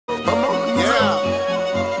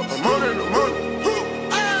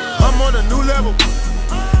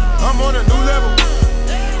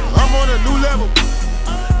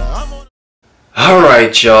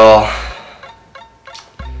Alright, y'all.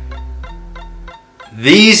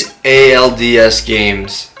 These ALDS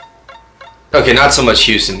games, okay, not so much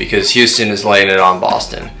Houston because Houston is laying it on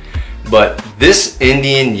Boston, but this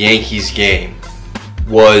Indian-Yankees game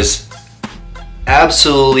was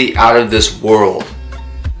absolutely out of this world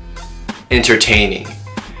entertaining.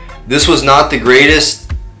 This was not the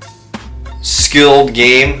greatest skilled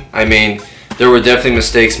game. I mean, there were definitely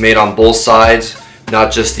mistakes made on both sides,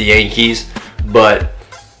 not just the Yankees, but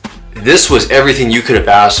this was everything you could have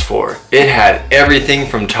asked for. It had everything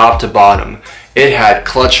from top to bottom. It had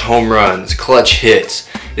clutch home runs, clutch hits.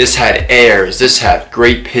 This had errors. This had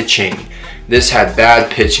great pitching. This had bad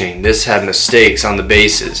pitching. This had mistakes on the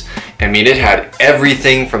bases. I mean, it had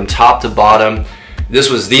everything from top to bottom. This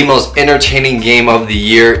was the most entertaining game of the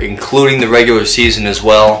year, including the regular season as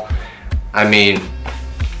well. I mean,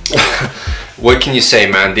 what can you say,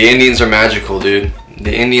 man? The Indians are magical, dude.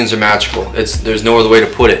 The Indians are magical. There's no other way to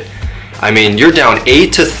put it. I mean, you're down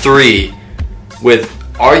 8-3 with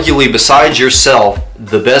arguably, besides yourself,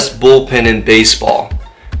 the best bullpen in baseball.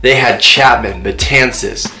 They had Chapman,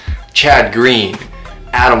 Betances, Chad Green,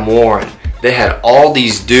 Adam Warren. They had all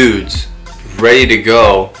these dudes ready to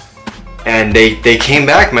go, and they came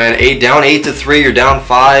back, man. Down 8-3. You're down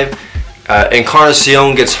 5.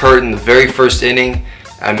 Encarnacion gets hurt in the very first inning.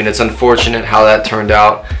 I mean, it's unfortunate how that turned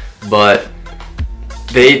out, but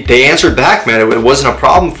they answered back, man. It wasn't a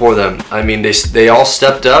problem for them. I mean, they all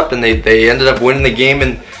stepped up, and they ended up winning the game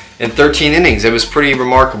in 13 innings. It was pretty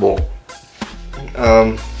remarkable.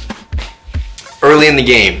 Early in the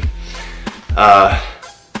game, I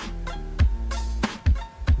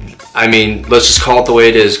mean, let's just call it the way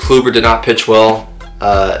it is. Kluber did not pitch well.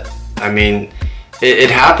 I mean,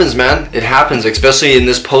 it happens, man. It happens, especially in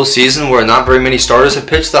this postseason where not very many starters have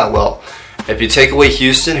pitched that well. If you take away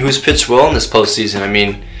Houston, who's pitched well in this postseason? I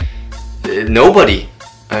mean, nobody.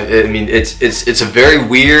 I mean, it's a very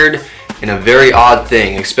weird and a very odd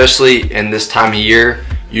thing, especially in this time of year.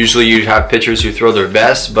 Usually you'd have pitchers who throw their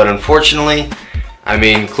best, but unfortunately, I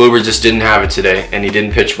mean, Kluber just didn't have it today, and he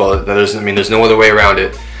didn't pitch well. There's no other way around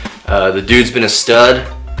it. The dude's been a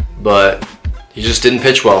stud, but he just didn't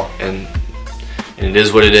pitch well, and it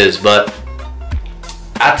is what it is. But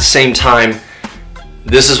at the same time,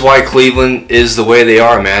 this is why Cleveland is the way they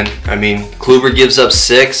are, man. I mean, Kluber gives up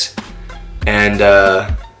 6, and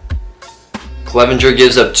Clevenger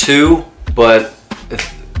gives up 2, but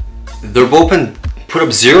their bullpen put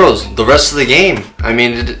up zeros the rest of the game. I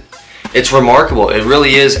mean, it's remarkable. It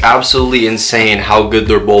really is absolutely insane how good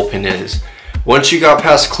their bullpen is. Once you got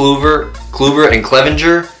past Kluber and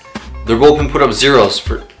Clevenger, their bullpen put up zeros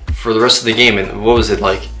for the rest of the game. And what was it,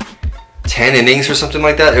 like 10 innings or something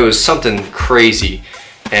like that? It was something crazy.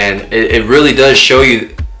 And it really does show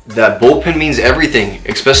you that bullpen means everything,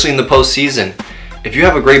 especially in the postseason. If you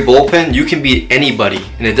have a great bullpen, you can beat anybody,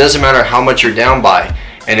 and it doesn't matter how much you're down by.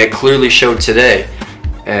 And it clearly showed today.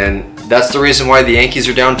 And that's the reason why the Yankees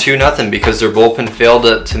are down 2-0, because their bullpen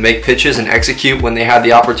failed to make pitches and execute when they had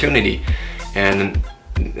the opportunity. And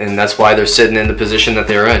that's why they're sitting in the position that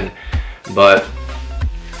they're in. But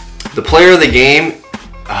the player of the game,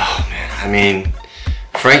 oh man, I mean,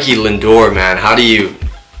 Frankie Lindor, man, how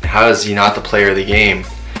is he not the player of the game?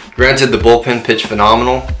 Granted, the bullpen pitched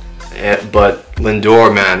phenomenal, but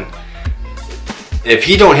Lindor, man, if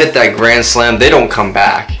he don't hit that grand slam, they don't come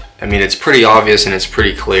back. I mean, it's pretty obvious and it's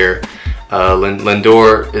pretty clear.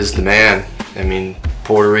 Lindor is the man. I mean,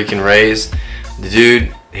 Puerto Rican raised. The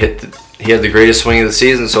dude he had the greatest swing of the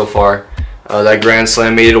season so far. That grand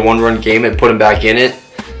slam made it a 1-run game. It put him back in it.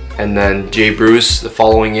 And then Jay Bruce, the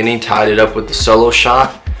following inning, tied it up with the solo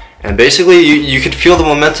shot. And basically, you could feel the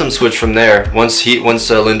momentum switch from there once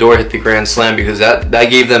Lindor hit the grand slam, because that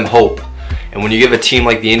gave them hope. And when you give a team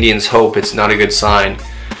like the Indians hope, it's not a good sign.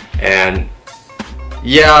 And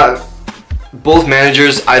yeah, both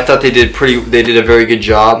managers, I thought they did a very good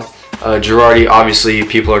job. Girardi, obviously,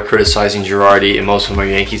 people are criticizing Girardi, and most of them are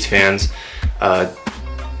Yankees fans.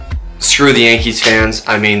 Screw the Yankees fans.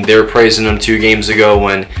 I mean, they were praising him 2 games ago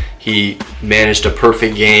when he managed a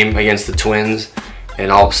perfect game against the Twins,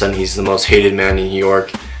 and all of a sudden he's the most hated man in New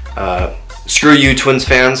York. Screw you, Twins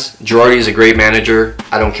fans. Girardi is a great manager.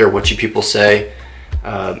 I don't care what you people say.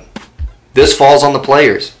 This falls on the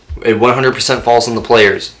players. It 100% falls on the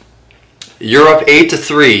players. You're up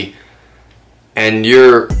 8-3, and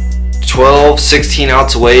you're 12, 16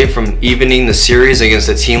 outs away from evening the series against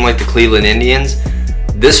a team like the Cleveland Indians.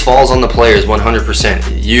 This falls on the players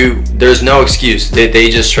 100%. There's no excuse. They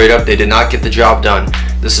just straight up, they did not get the job done.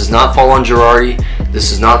 This does not fall on Girardi. This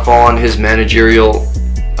does not fall on his managerial,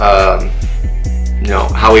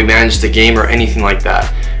 how he managed the game or anything like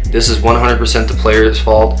that. This is 100% the player's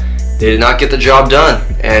fault. They did not get the job done,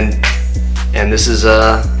 and this is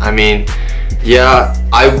I mean, yeah,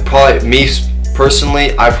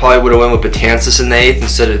 personally, I probably would have went with Betances in the 8th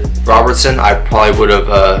instead of Robertson. I probably would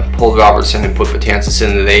have pulled Robertson and put Betances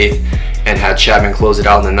in the 8th and had Chapman close it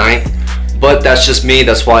out in the 9th. But that's just me.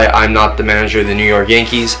 That's why I'm not the manager of the New York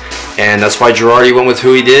Yankees, and that's why Girardi went with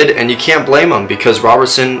who he did, and you can't blame him because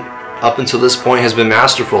Robertson, up until this point, has been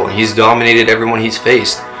masterful. He's dominated everyone he's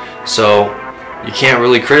faced. So you can't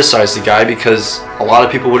really criticize the guy because a lot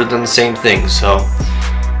of people would have done the same thing. So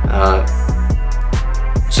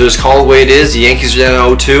just call it the way it is. The Yankees are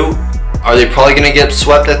down 0-2. Are they probably going to get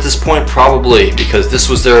swept at this point? Probably, because this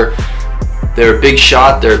was their big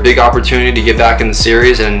shot, their big opportunity to get back in the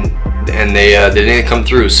series, and they didn't come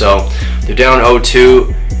through. So they're down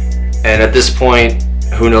 0-2, and at this point,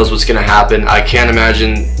 who knows what's going to happen? I can't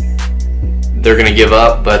imagine they're going to give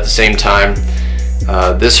up, but at the same time,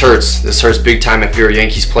 this hurts. This hurts big time if you're a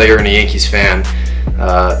Yankees player and a Yankees fan.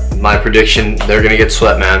 My prediction, they're going to get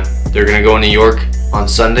swept, man. They're going to go in New York on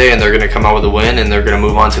Sunday, and they're going to come out with a win, and they're going to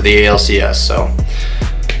move on to the ALCS. So,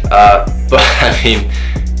 but I mean,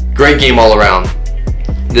 great game all around.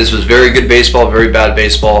 This was very good baseball, very bad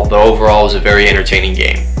baseball, but overall it was a very entertaining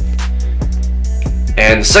game.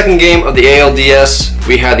 And the second game of the ALDS,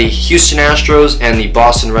 we had the Houston Astros and the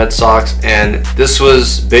Boston Red Sox, and this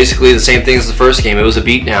was basically the same thing as the first game. It was a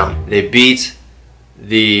beatdown. They beat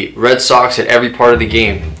the Red Sox at every part of the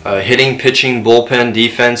game. Hitting, pitching, bullpen,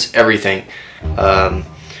 defense, everything.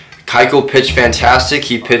 Keuchel pitched fantastic.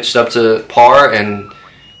 He pitched up to par, and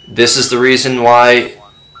this is the reason why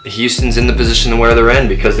Houston's in the position where they're in,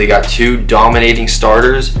 because they got two dominating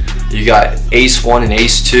starters. You got Ace 1 and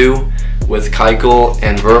Ace 2 with Keuchel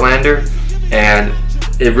and Verlander, and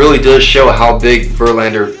it really does show how big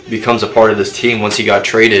Verlander becomes a part of this team once he got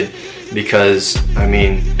traded, because, I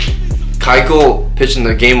mean, Keuchel pitching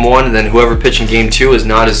the game 1 and then whoever pitching game 2 is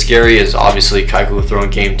not as scary as obviously Keuchel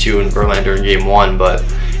throwing game 2 and Verlander in game 1,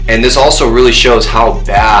 and this also really shows how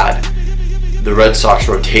bad the Red Sox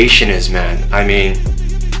rotation is, man. I mean,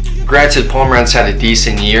 granted, Pomeranz had a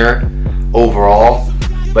decent year overall,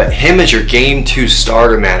 but him as your game 2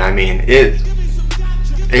 starter, man, I mean,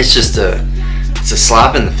 it's just it's a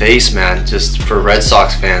slap in the face, man, just for Red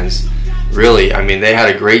Sox fans, really. I mean, they had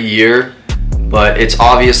a great year, but it's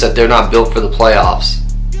obvious that they're not built for the playoffs,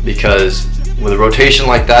 because with a rotation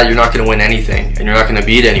like that, you're not going to win anything, and you're not going to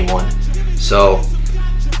beat anyone. So,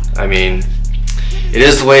 I mean, it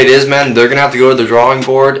is the way it is, man. They're going to have to go to the drawing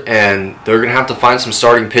board, and they're going to have to find some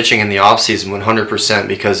starting pitching in the offseason 100%,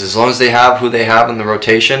 because as long as they have who they have in the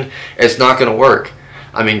rotation, it's not going to work.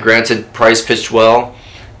 I mean, granted, Price pitched well,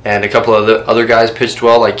 and a couple of the other guys pitched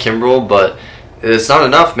well, like Kimbrel, but it's not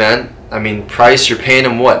enough, man. I mean, Price, you're paying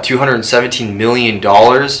him, what, $217 million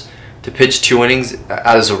to pitch 2 innings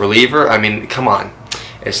as a reliever? I mean, come on.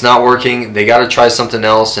 It's not working. They got to try something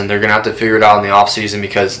else, and they're going to have to figure it out in the offseason,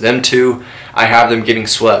 because them two, I have them getting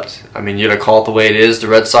swept. I mean, you got to call it the way it is. The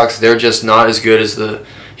Red Sox, they're just not as good as the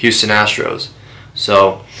Houston Astros.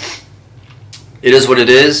 So, it is what it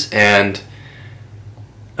is, and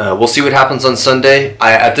we'll see what happens on Sunday.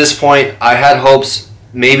 At this point, I had hopes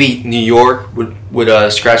maybe New York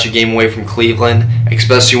would scratch a game away from Cleveland,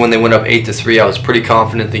 especially when they went up 8-3. I was pretty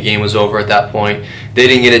confident the game was over at that point. They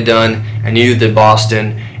didn't get it done, and neither did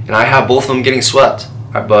Boston, and I have both of them getting swept,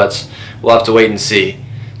 but we'll have to wait and see.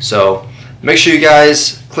 So make sure you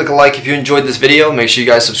guys click a like if you enjoyed this video. Make sure you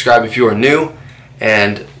guys subscribe if you are new,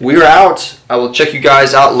 and we're out. I will check you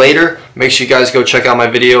guys out later. Make sure you guys go check out my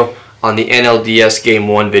video on the NLDS Game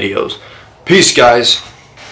 1 videos. Peace, guys.